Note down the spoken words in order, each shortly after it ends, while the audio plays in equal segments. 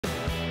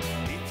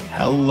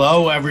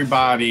Hello,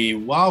 everybody.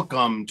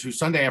 Welcome to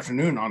Sunday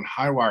afternoon on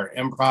Highwire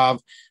Improv.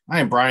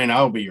 I am Brian.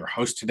 I will be your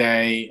host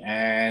today,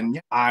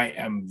 and I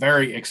am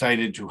very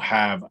excited to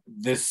have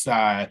this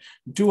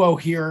duo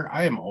here.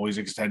 I am always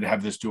excited to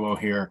have this duo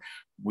here.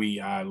 We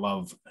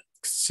love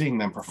seeing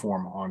them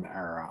perform on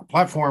our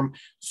platform.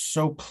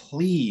 So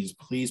please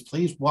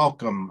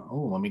welcome.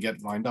 Oh, let me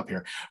get lined up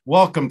here.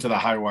 Welcome to the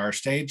Highwire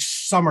stage,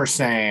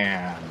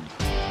 SomerSand.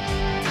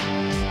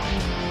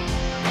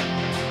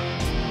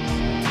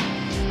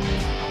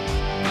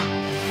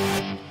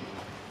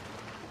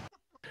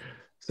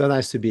 So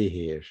nice to be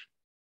here.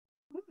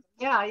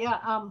 Yeah.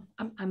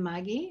 I'm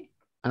Maggie.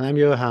 And I'm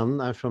Johan.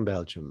 I'm from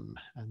Belgium.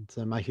 And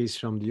Maggie's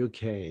from the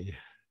UK.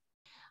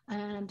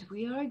 And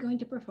we are going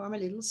to perform a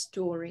little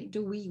story.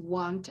 Do we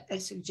want a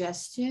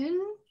suggestion?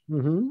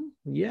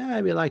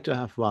 Yeah, we like to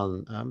have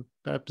one.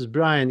 Perhaps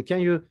Brian, can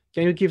you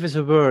give us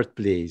a word,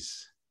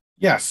 please?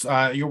 Yes,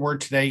 your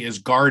word today is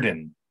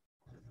garden.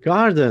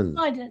 Garden.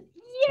 Garden.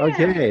 Yeah.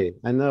 Okay,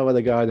 I know what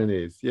a garden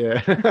is.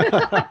 Yeah.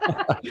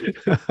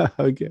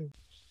 Okay.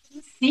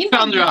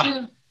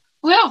 Sandra.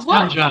 Well,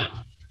 what?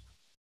 Sandra.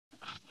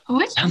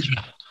 What?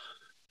 Sandra.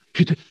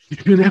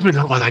 You never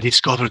know what I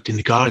discovered in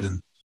the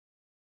garden.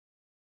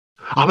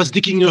 I was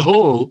digging a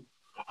hole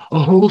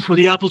for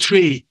the apple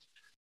tree.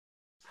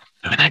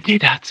 And when I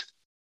did that,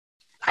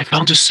 I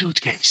found a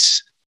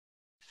suitcase.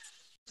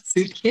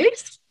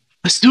 Suitcase?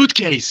 A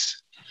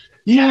suitcase.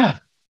 Yeah.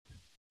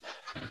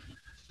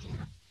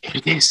 Here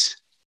it is.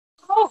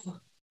 Oh.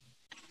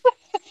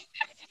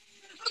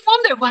 I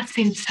wonder what's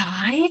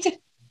inside.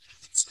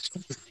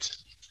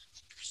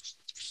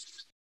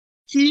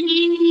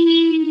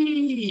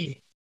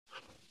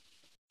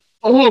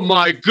 Oh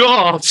my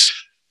God!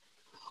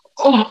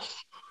 Oh,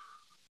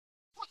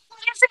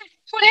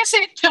 What is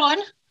it, John?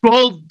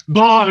 gold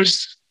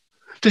bars.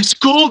 There's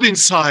gold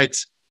inside.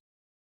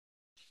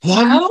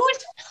 1, Gold?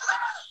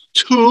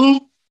 2,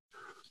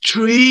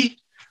 3,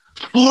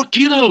 4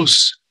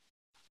 kilos.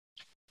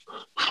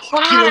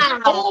 4 kilos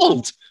of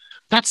gold.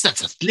 That's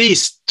at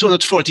least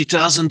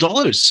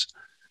 $240,000.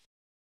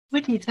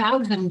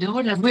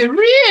 $20,000. We're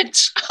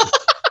rich.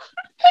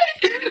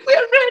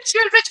 We're rich.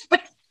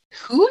 But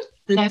who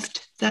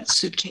left that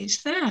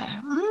suitcase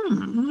there?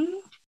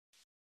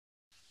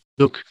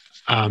 Look,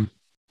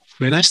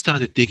 when I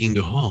started digging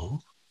the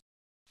hole,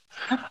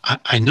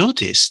 I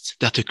noticed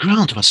that the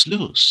ground was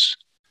loose.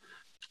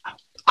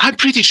 I'm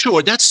pretty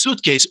sure that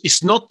suitcase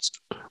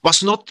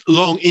was not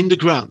long in the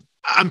ground.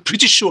 I'm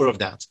pretty sure of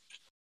that.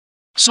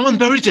 Someone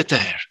buried it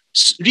there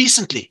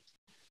recently.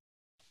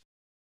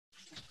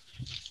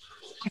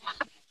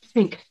 I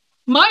think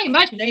my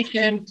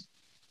imagination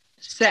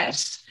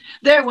says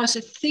there was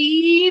a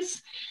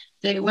thief.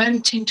 They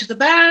went into the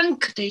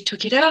bank. They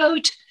took it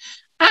out,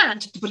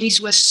 and the police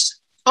was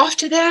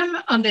after them.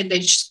 And then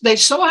they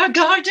saw our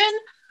garden,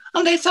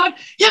 and they thought,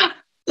 "Yeah,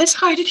 let's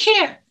hide it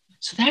here."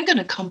 So they're going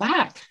to come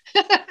back.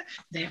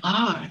 They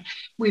are.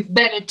 We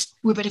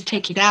better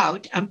take it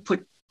out and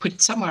put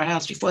it somewhere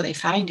else before they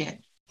find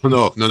it.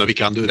 No, we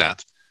can't do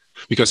that.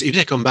 Because if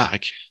they come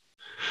back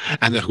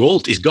and the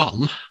gold is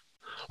gone,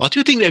 what do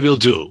you think they will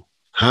do?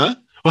 Huh?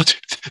 What?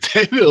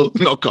 They will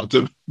knock on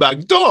the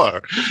back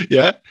door.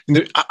 Yeah?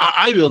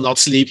 I will not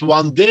sleep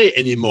one day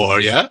anymore.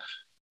 Yeah?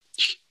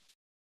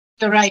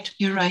 You're right.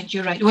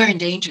 We're in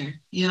danger.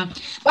 Yeah.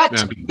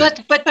 But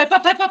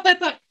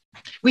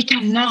we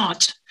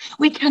cannot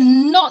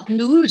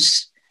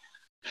lose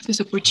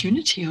this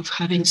opportunity of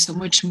having so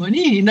much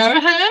money in our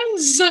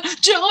hands.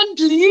 John,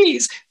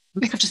 please.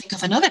 We have to think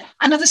of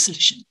another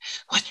solution.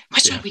 What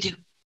shall we do?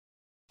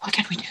 What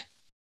can we do?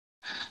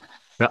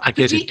 Well, I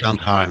guess it can't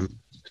harm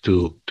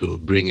to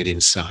bring it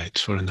inside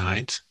for a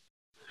night.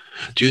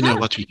 Do you know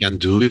what we can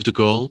do with the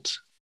gold?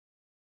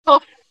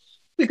 Oh,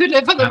 we could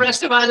live for the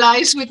rest of our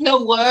lives with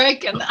no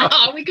work, and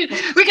we could go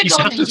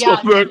on a yacht.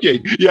 Stop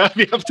working. Yeah,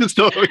 we have to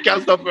stop. We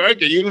can't stop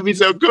working. You will be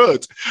so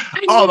good.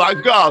 Oh my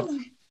God!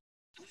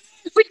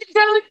 We could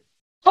go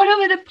all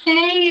over the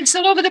place,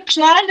 all over the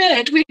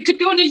planet. We could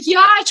go on a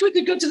yacht. We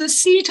could go to the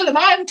sea, to the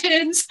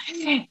mountains.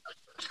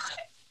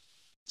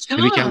 And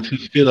we can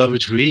fulfill our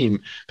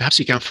dream. Perhaps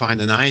we can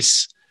find a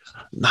nice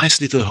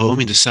little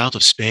home in the south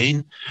of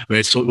Spain where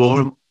it's so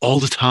warm all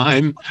the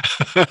time.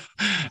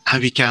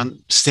 And we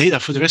can stay there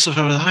for the rest of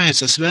our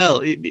lives as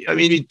well. I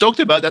mean, we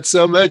talked about that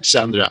so much,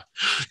 Sandra.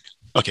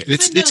 Okay,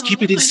 let's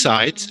keep it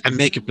inside and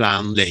make a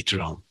plan later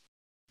on.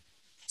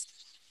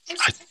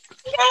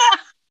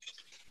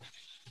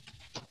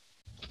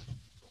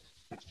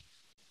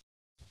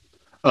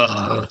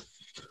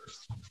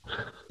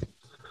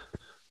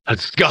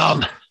 It's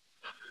gone.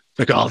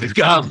 The gold is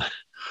gone.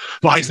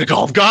 Why is the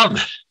gold gone?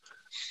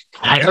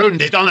 I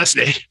earned it,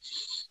 honestly.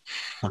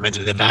 I went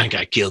to the bank,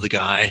 I killed the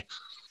guy,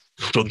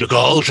 took the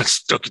gold, and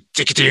stuck a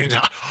ticket in.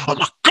 Oh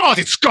my God,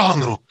 it's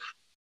gone.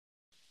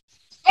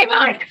 Hey,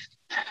 Mike.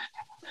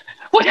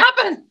 What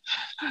happened?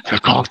 The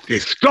gold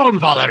is gone,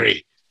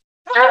 Valerie.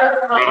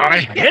 I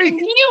hate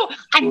you.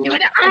 I knew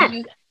it.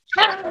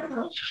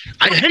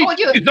 I hate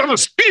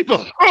dishonest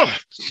people. Oh.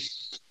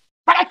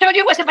 But I told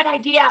you it was a bad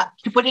idea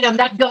to put it on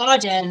that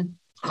garden.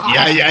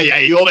 Yeah.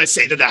 You always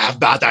say that I have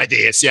bad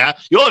ideas, yeah?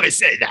 You always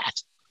say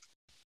that.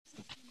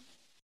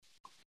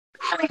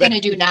 What are we going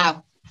to do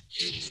now,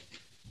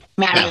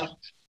 Mario?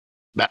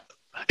 But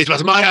it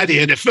was my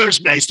idea in the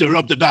first place to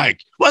rob the bank.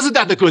 Wasn't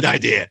that a good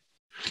idea?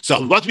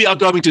 So what we are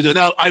going to do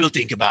now, I will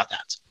think about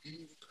that.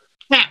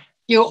 Now,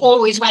 you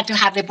always want to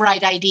have the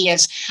bright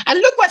ideas. And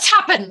look what's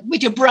happened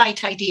with your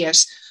bright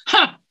ideas.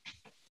 I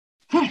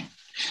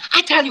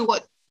tell you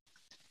what,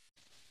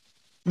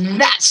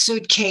 that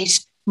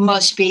suitcase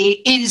must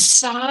be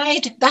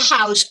inside the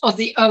house of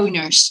the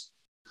owners.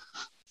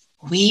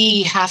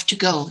 We have to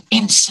go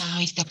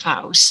inside the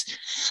house.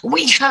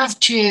 We have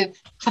to...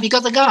 Have you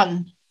got the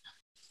gun?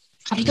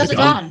 Have you got the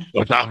gun?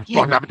 What happened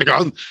to the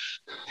gun?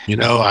 You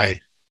know,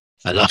 I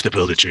love to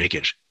pull the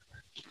trigger. Do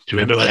you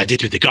remember what I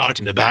did with the guard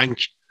in the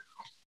bank?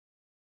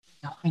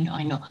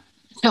 I know.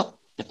 So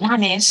the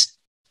plan is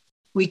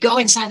we go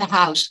inside the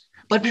house,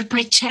 but we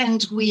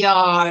pretend we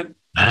are...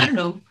 I don't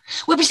know.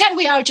 We pretend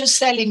we are just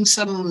selling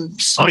some...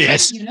 Oh,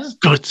 yes. You know?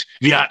 Good.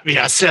 We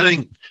are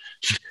selling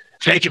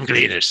vacuum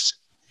cleaners.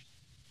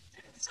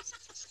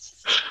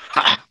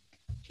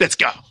 Let's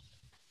go.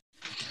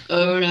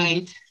 All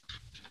right.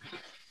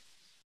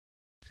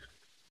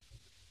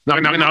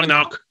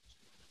 Knock.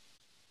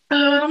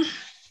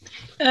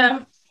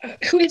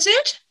 Who is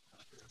it?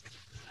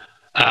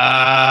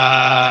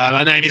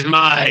 My name is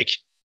Mike.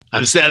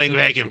 I'm selling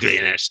vacuum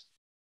cleaners.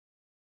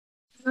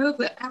 Oh,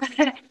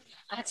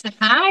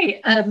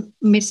 hi,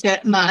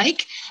 Mr.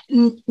 Mike.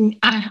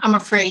 I'm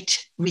afraid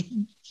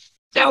we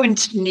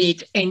don't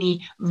need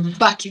any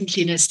vacuum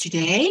cleaners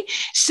today.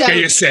 So can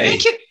you say?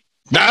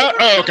 No,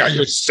 can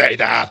you say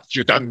that?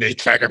 You don't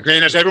need vacuum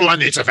cleaners. Everyone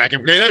needs a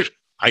vacuum cleaner.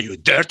 Are you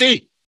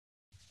dirty?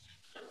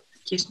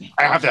 Excuse me.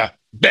 I have the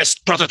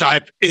best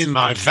prototype in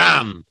my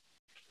van.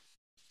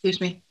 Excuse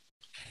me.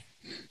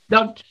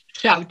 Don't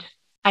shout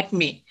at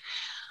me.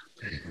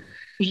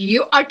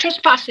 You are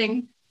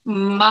trespassing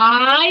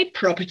my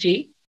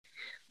property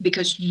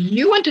because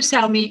you want to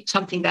sell me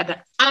something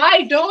that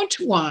I don't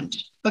want.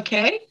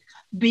 Okay?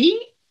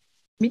 Be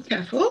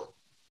careful.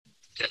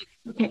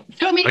 Okay,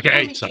 show me.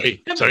 Okay,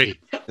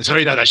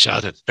 sorry that I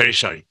shouted. Very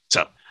sorry.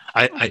 So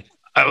I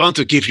want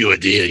to give you a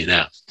deal. You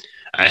know,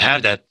 I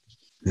have that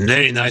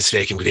very nice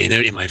vacuum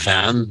cleaner in my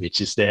van, which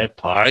is there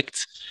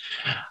parked.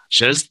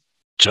 Just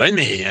join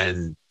me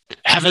and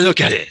have a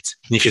look at it.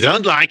 And if you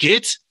don't like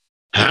it,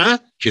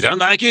 if you don't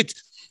like it,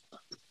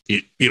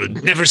 you'll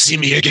never see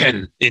me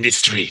again in the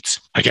street.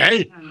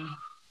 Okay?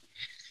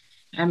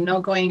 I'm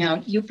not going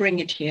out. You bring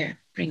it here.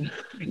 Bring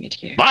it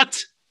here.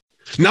 What?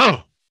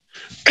 No.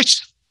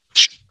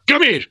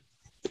 Come here.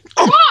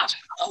 What?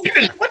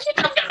 What did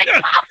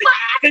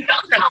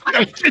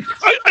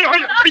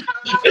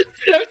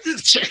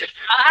you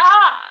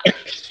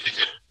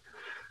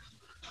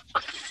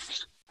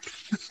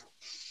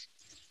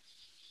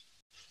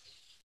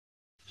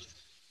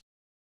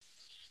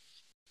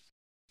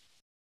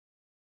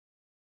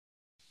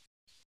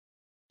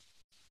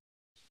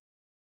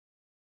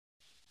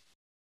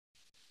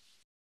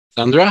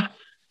Sandra?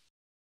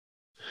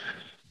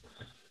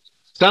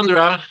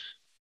 Sandra?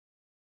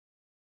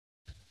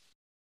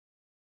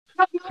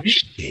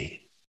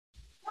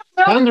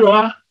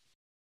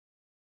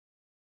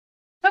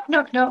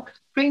 Knock.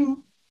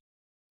 Ding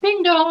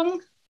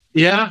dong.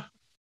 Yeah.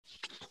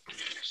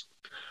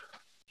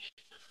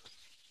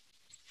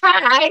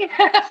 Hi.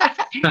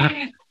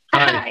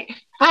 Hi.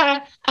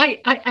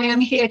 I am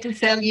here to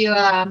sell you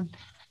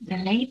the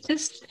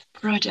latest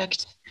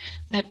product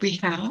that we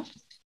have.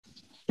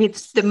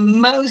 It's the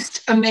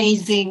most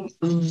amazing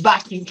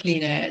vacuum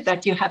cleaner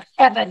that you have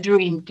ever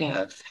dreamed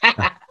of.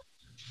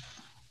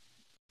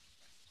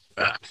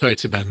 Sorry,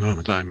 it's a bad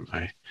moment. I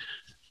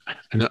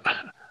know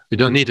we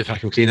don't need a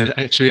vacuum cleaner.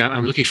 Actually,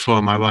 I'm looking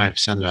for my wife,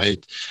 Sandra.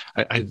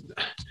 I'm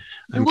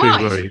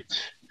pretty worried.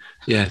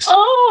 Yes.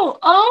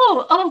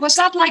 Oh! Was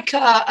that like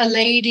a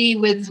lady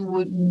with?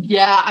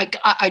 Yeah,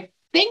 I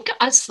think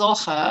I saw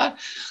her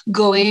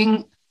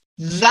going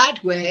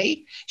that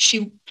way.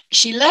 She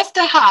left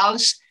the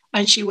house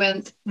and she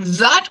went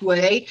that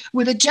way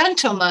with a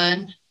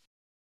gentleman.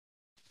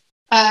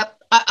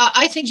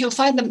 I think you'll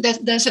find them.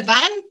 There's a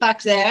van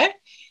back there.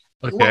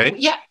 Okay. Well,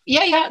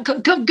 yeah. Go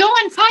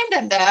and find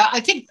them there. I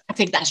think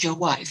that's your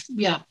wife.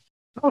 Yeah.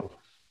 Oh.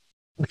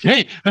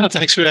 Okay. Well,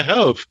 thanks for the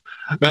help.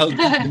 Well,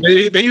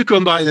 when you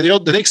come by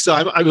the next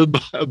time, I will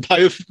buy a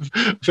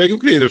vacuum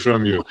cleaner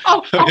from you.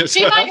 Oh,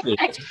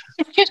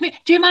 excuse me.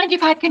 Do you mind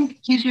if I can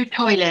use your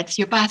toilet,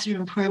 your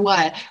bathroom for a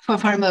while, for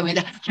a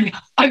moment?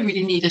 I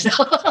really need it.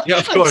 Yeah,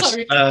 of course.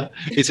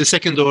 It's the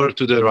second door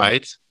to the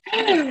right.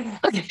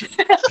 Okay.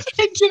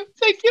 Thank you.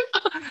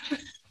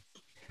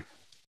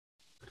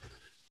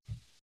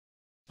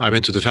 I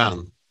went to the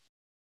van.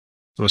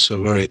 I was so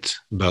worried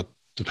about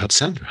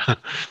Sandra.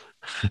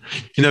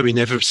 You know, we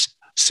never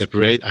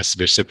separate, as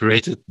we're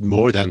separated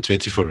more than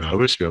 24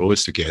 hours. We're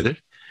always together.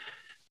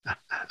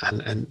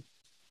 And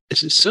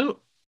it's so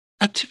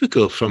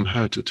atypical from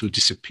her to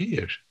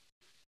disappear.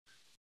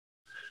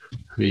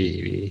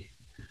 We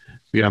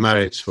We are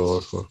married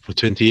for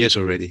 20 years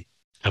already.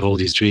 Have all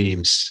these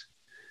dreams.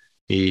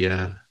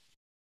 Yeah,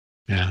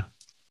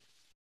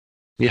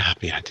 we're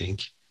happy, I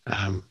think.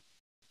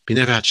 We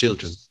never had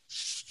children,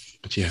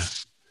 but yeah.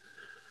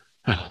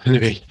 Well,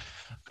 anyway,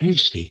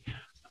 basically,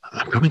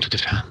 I'm coming to the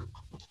fan.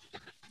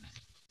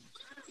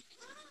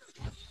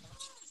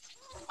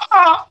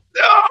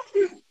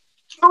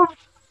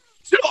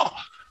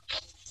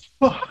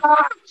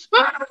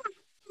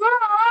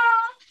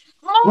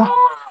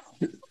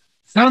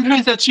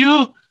 Sandra, that's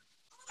you?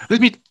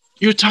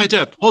 You're tied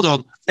up. Hold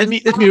on. Let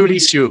me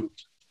release you.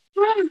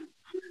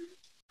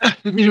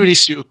 Let me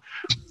release you.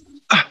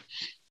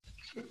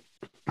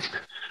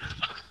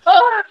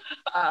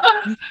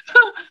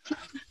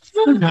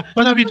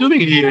 What are we doing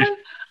here?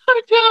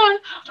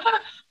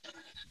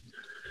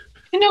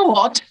 You know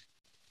what?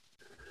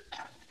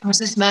 There was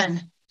this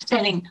man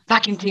selling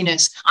vacuum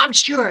cleaners. I'm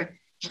sure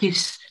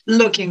he's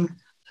looking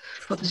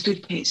for the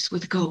suitcase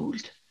with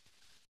gold.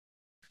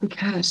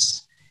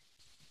 Because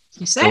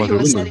he said he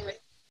was selling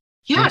it.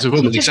 Yeah, there's a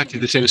woman, exactly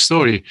the same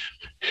story.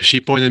 She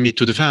pointed me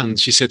to the van.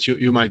 She said,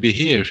 you might be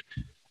here.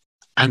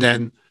 And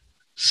then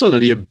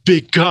suddenly a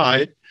big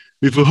guy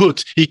with a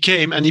hood, he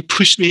came and he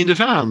pushed me in the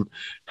van.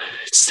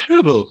 It's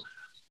terrible.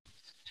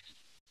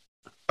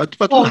 But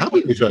what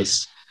happened with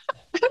us?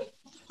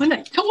 When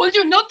I told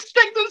you not to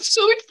take the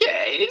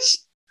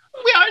suitcase,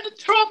 we are in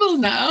trouble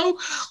now.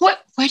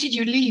 Where did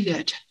you leave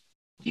it?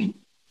 I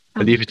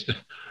leave it.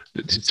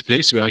 It's a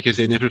place where I guess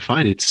they never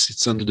find it.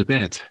 It's under the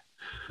bed.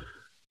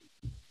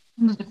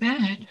 Under the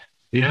bed?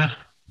 Yeah.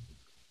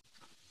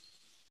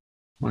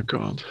 My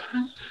God.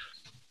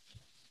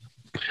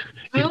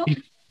 Well,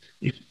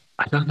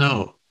 I don't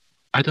know.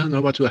 I don't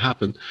know what will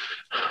happen.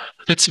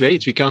 Let's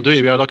wait. We can't do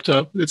it. We are locked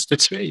up. Let's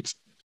wait.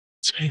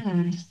 Let's wait.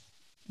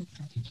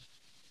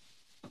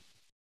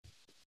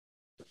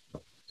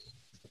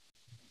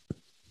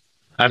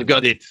 I've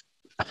got it.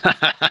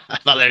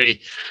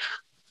 Valerie.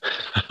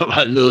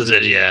 What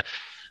loser, yeah.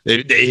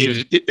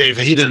 They've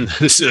hidden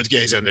the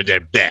suitcase under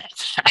their bed.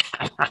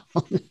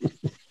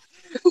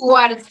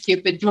 What a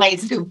stupid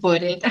place to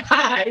put it.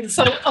 It's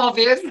so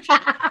obvious.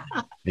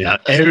 Yeah,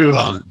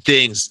 everyone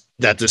thinks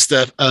that the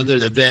stuff under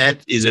the bed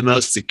is the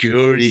most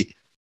security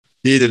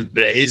hidden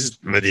place,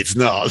 but it's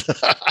not.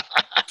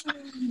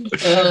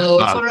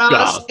 For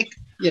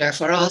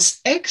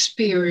us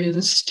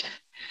experienced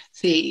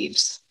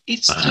thieves,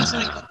 it's just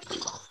like a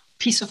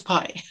piece of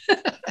pie.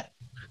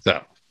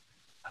 So,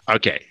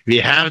 okay, we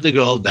have the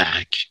gold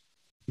back,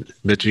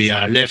 but we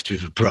are left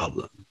with a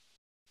problem.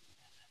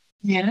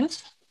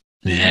 Yes?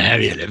 Yeah,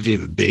 we are left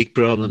with a big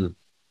problem,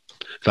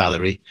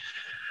 Valerie.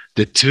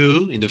 The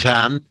two in the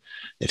van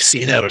have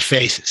seen our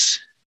faces.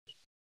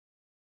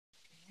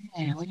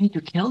 Yeah, we need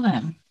to kill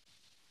them.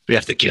 We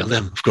have to kill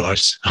them, of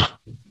course.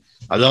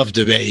 I love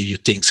the way you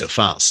think so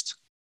fast.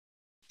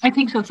 I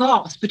think so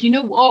fast, but you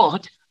know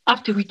what?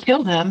 After we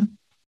kill them,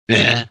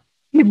 yeah,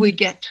 if we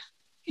get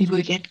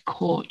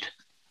caught,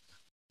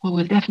 we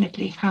will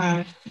definitely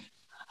have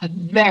a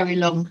very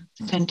long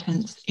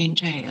sentence in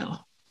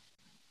jail.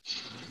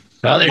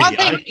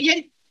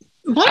 Valerie,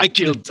 I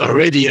killed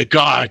already a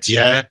guard,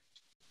 yeah?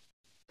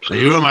 So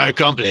you were my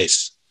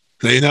accomplice.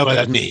 So you know what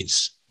that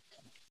means.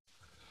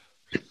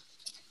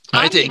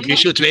 I think we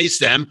should chase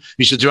them.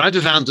 We should drive the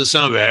van to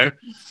somewhere,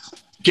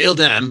 kill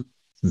them,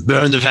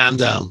 burn the van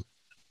down.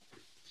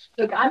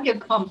 Look, I'm your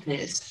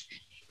accomplice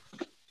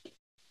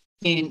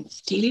in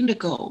stealing the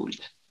gold,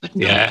 but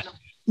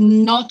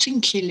not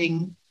in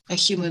killing a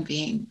human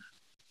being.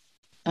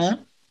 Huh?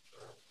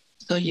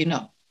 So you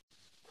know.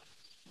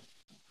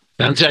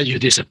 Sandra, you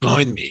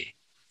disappoint me.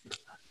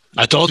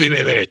 I thought we were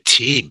a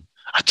team.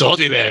 I thought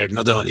we were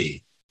not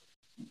only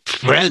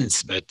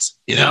friends, but,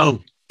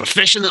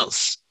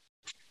 professionals.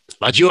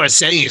 What you are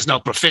saying is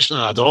not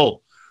professional at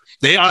all.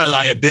 They are a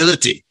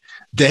liability.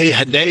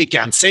 They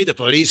can say to the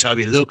police how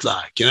we look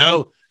like,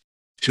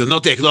 It will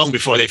not take long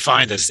before they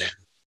find us then.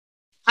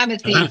 I'm a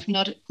thief,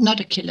 not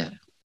a killer.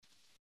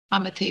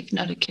 I'm a thief,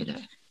 not a killer,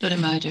 not a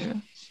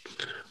murderer.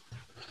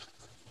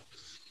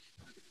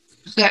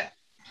 So,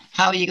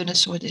 how are you going to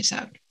sort this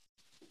out?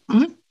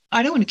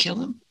 I don't want to kill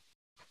them.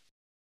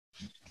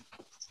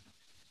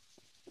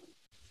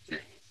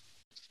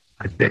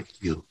 I beg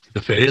you,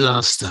 the very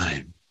last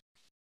time.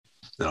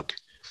 Look,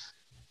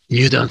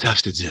 you don't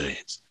have to do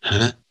it.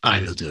 Huh? I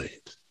will do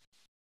it.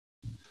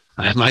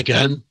 I have my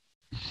gun.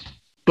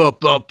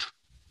 Pop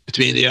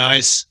between the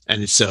eyes,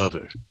 and it's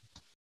over.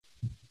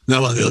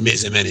 No one will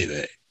miss him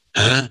anyway.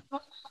 Huh?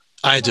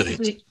 I do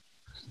it.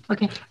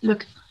 Okay,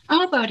 look,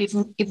 how about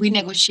if we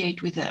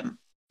negotiate with them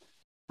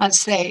and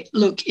say,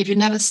 look, if you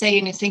never say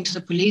anything to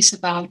the police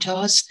about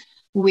us,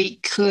 we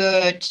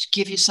could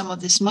give you some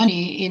of this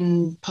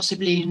money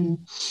possibly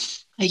in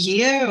a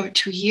year or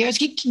 2 years.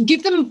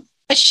 Give them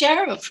a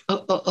share of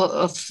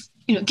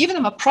give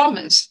them a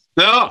promise.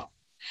 No.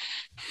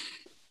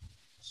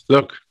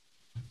 Look,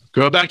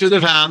 go back to the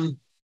van.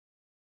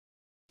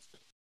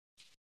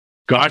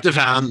 Guard the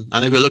van,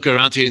 and I will look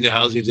around here in the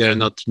house if there are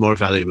not more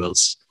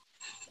valuables.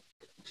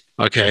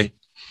 Okay.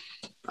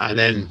 And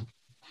then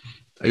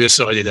I will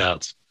sort it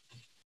out.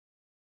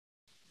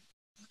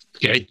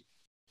 Okay.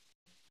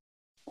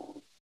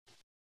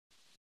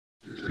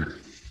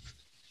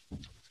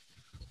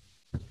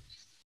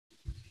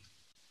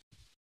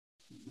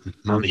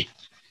 Money.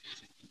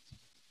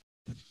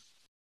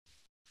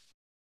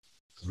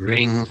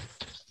 Ring.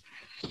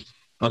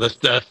 Other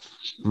stuff.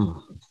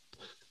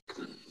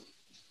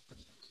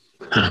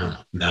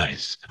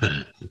 Nice.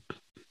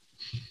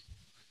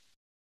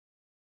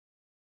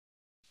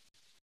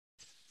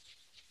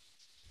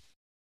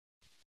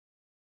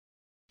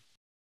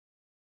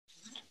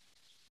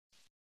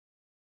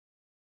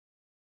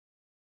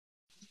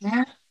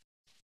 Yeah.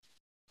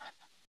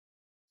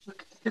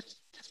 Look, just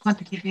want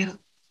to give you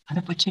an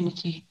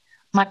opportunity.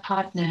 My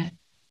partner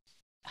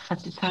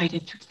has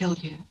decided to kill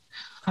you.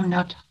 I'm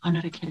not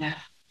a killer,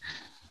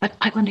 but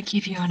I want to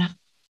give you an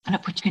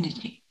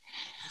opportunity.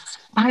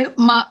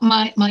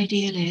 My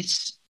deal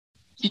is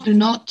you do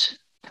not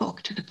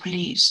talk to the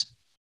police,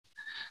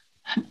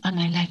 and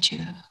I let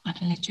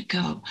you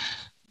go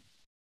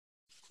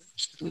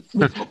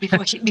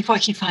before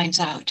he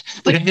finds out.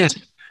 But yes.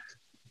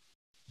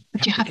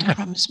 But you have to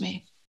promise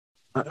me.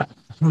 I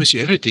promise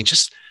you everything.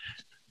 Just,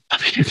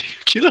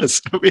 kill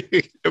us. No,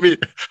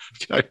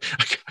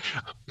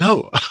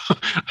 I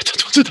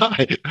don't want to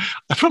die.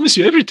 I promise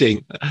you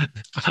everything. I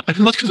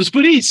will not go to the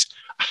police.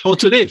 I want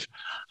to live.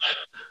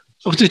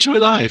 I want to enjoy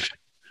life.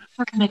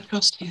 How can I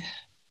trust you?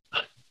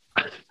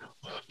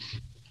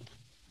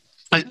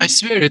 I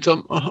swear it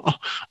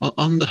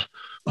on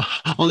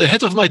the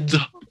head of my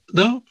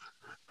no.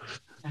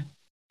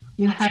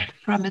 You have to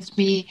promise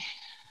me.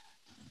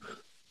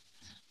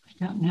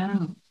 I don't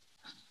know.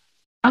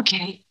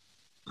 Okay,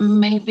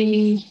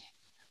 maybe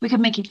we can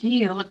make a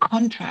deal, a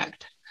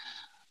contract.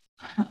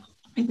 I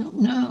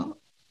don't know.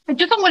 I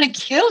just don't want to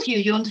kill you,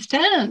 you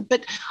understand?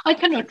 But I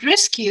cannot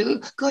risk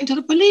you going to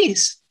the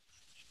police.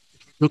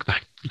 Look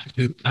like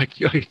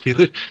you're a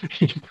killer.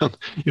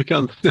 You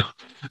can't.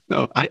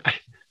 No.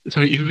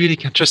 Sorry, you really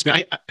can't trust me.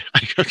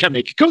 I can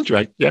make a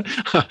contract. Yeah,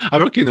 I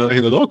work in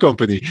a law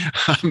company.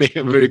 I'm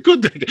very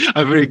good.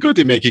 I'm very good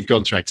in making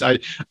contracts. I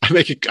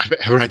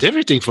write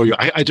everything for you.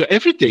 I do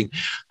everything.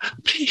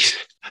 Please,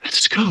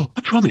 let's go.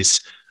 I promise.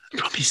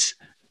 Please.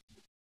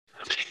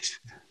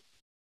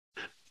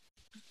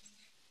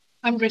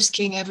 I'm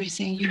risking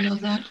everything. You know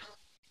that.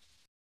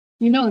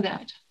 You know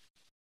that.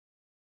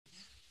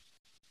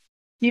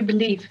 You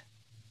believe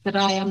that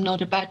I am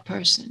not a bad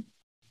person.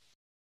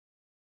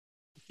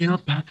 You're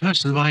not a bad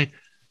person. Why?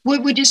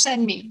 Would you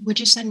send me? Would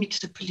you send me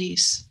to the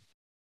police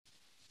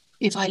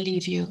if I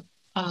leave you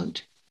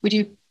out? Would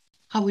you?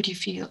 How would you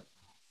feel?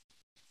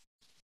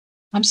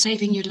 I'm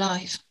saving your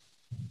life.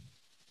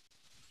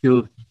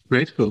 Feel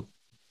grateful.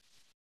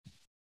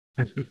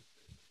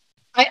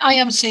 I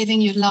am saving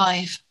your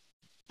life,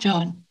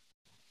 John.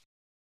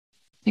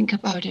 Think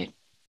about it.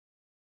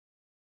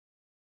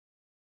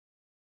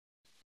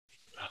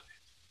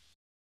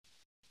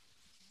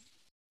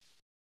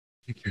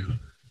 Thank you.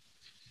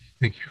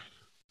 Thank you.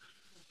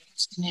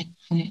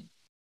 In it.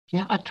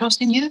 Yeah, I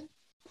trust in you.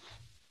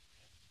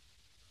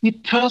 You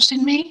trust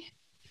in me?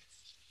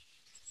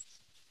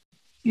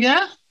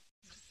 Yeah?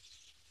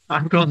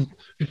 I'm gone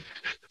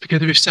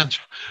together with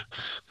Sandra.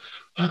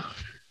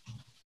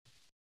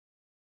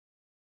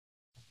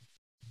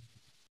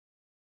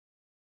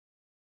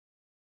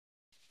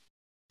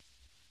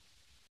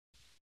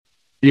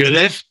 You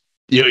left?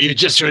 You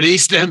just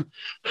released them?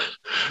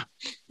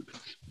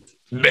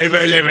 They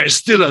were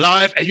still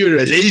alive and you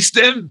released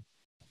them?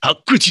 How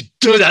could you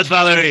do that,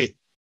 Valerie?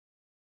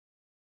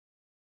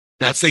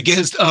 That's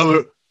against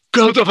our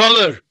code of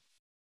honor.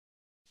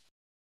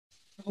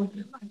 I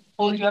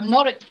told you I'm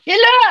not a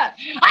killer.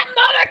 I'm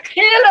not a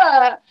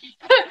killer.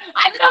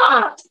 I'm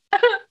not.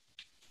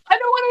 I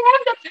don't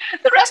want to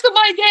have the rest of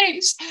my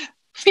days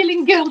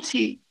feeling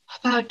guilty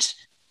about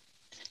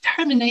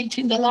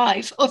terminating the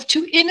life of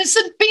two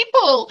innocent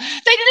people.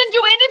 They didn't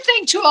do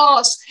anything to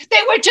us.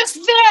 They were just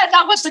there.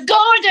 That was the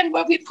garden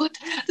where we put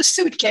the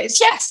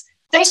suitcase. Yes,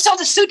 they saw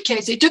the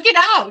suitcase. They took it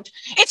out.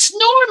 It's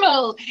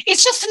normal.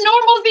 It's just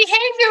normal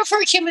behavior for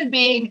a human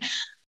being.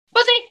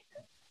 But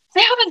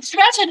they haven't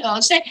threatened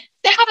us. They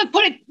haven't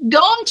put a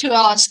gun to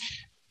us.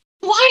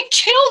 Why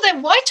kill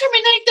them? Why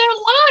terminate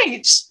their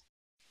lives?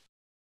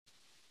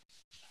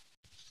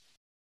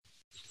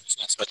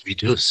 That's what we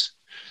do.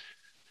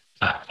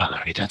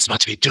 Valerie, that's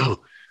what we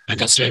do. And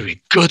that's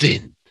very good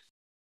in.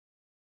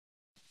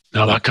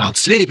 Now I can't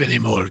sleep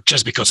anymore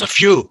just because of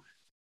you.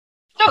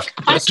 Look,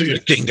 what do you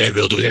think they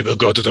will do? They will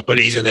go to the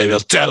police and they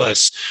will tell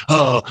us.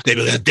 Oh, they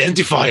will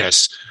identify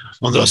us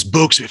on those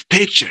books with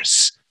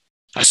pictures.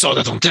 I saw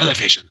that on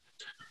television.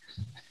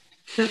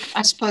 Look,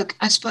 I spoke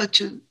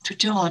to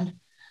John.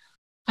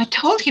 I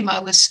told him I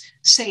was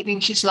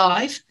saving his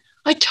life.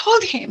 I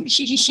told him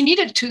he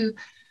needed to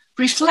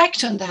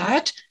reflect on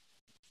that.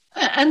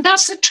 And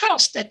that's the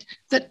trust that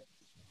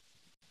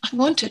I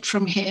wanted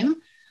from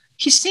him.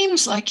 He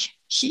seems like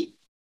he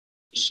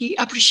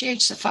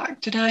appreciates the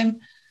fact that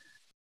I'm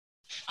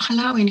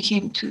allowing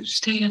him to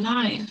stay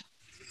alive.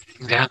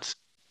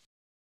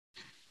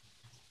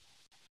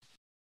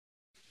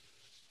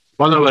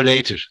 1 hour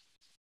later,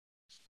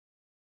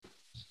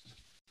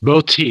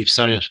 both thieves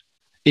are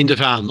in the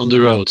van on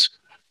the road,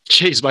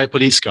 chased by a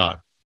police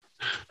car.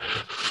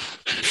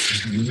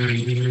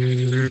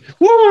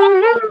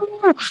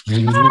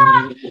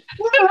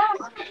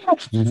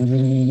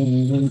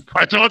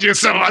 I told you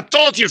so! I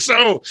told you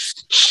so!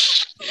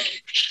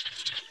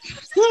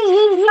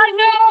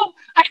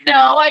 I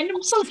know,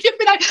 I'm so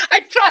stupid.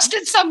 I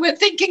trusted someone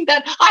thinking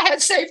that I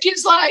had saved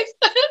his life.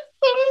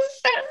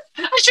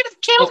 I should have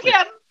killed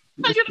him.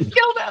 I should have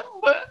killed him.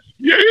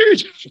 Yeah.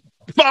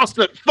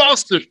 Faster,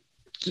 faster!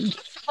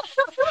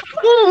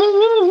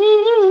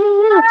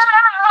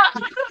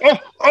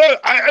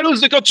 I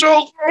lose the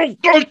control! Oh,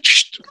 God.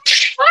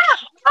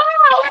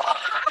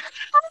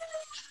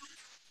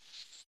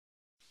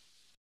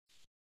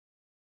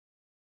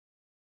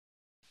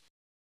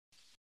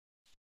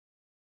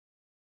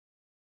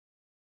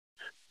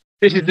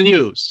 This is the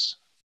news.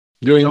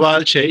 During a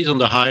wild chase on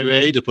the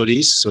highway, the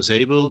police was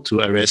able to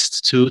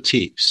arrest 2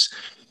 thieves.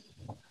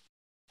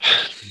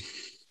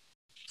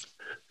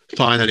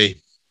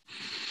 Finally,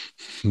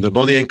 the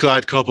Bonnie and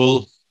Clyde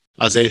couple,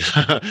 as they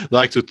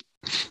like to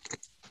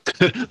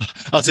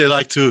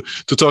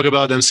talk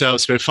about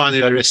themselves, were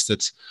finally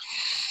arrested.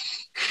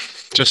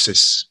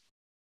 Justice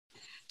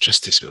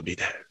will be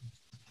there.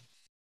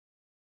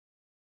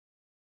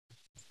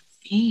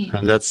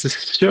 And that's the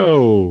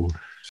show.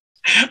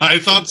 I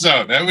thought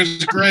so. That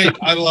was great.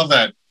 I love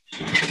that.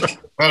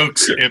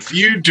 Folks, if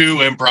you do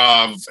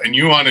improv and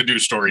you want to do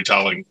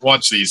storytelling,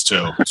 watch these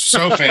 2.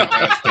 So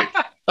fantastic.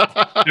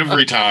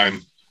 Every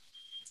time.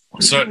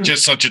 So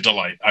just such a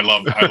delight. I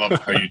love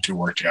how you 2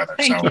 work together.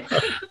 Thank so you.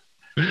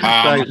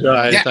 Thanks,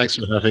 Ryan. Yeah. Thanks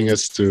for having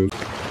us too.